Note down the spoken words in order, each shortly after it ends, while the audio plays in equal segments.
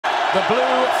The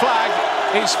blue flag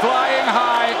is flying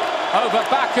high over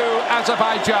Baku,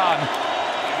 Azerbaijan.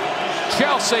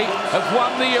 Chelsea have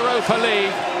won the Europa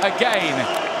League again,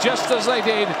 just as they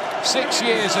did 6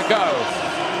 years ago.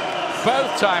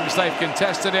 Both times they've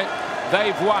contested it,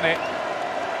 they've won it.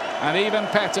 And even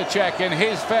Petr Cech, in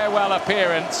his farewell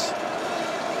appearance,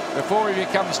 before he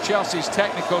becomes Chelsea's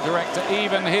technical director,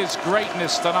 even his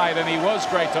greatness tonight, and he was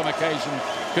great on occasion,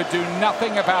 could do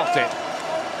nothing about it.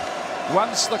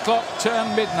 Once the clock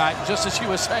turned midnight, just as you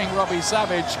were saying, Robbie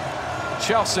Savage,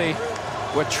 Chelsea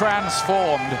were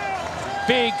transformed.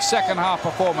 Big second half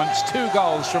performance, 2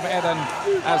 goals from Eden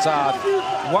Hazard.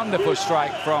 Wonderful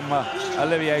strike from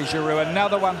Olivier Giroud.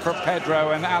 Another one from Pedro,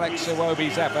 and Alex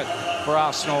Iwobi's effort for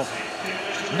Arsenal.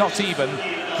 Not even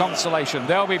consolation.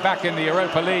 They'll be back in the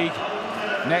Europa League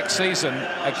next season.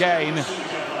 Again,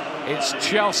 it's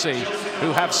Chelsea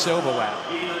who have silverware.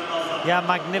 Yeah,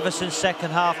 magnificent second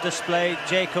half display.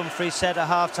 Jake Humphrey said at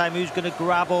halftime who's going to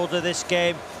grab hold of this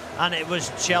game, and it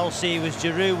was Chelsea. It was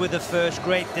Giroud with the first,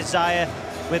 great desire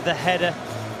with the header.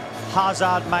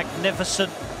 Hazard,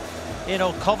 magnificent. You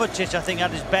know, Kovacic, I think,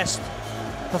 had his best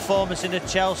performance in a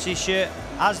Chelsea shirt,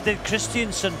 as did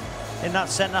Christensen in that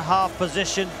centre-half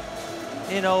position.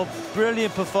 You know,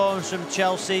 brilliant performance from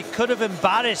Chelsea. Could have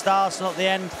embarrassed Arsenal at the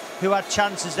end, who had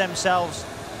chances themselves.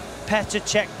 Petr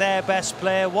Cech, their best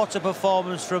player. What a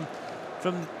performance from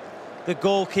the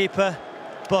goalkeeper.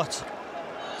 But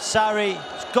Sarri's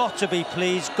got to be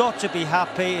pleased, got to be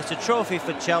happy. It's a trophy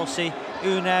for Chelsea.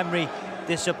 Unai Emery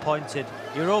disappointed.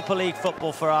 Europa League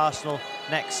football for Arsenal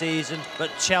next season, but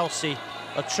Chelsea,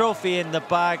 a trophy in the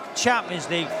bag. Champions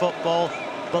League football,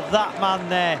 but that man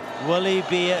there, will he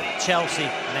be at Chelsea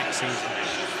next season?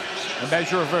 A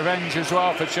measure of revenge as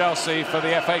well for Chelsea for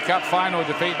the FA Cup final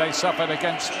defeat they suffered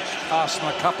against Arsenal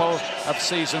a couple of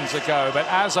seasons ago. But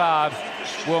Hazard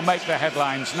will make the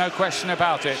headlines, no question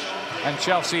about it. And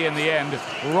Chelsea, in the end,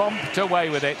 romped away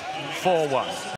with it 4-1.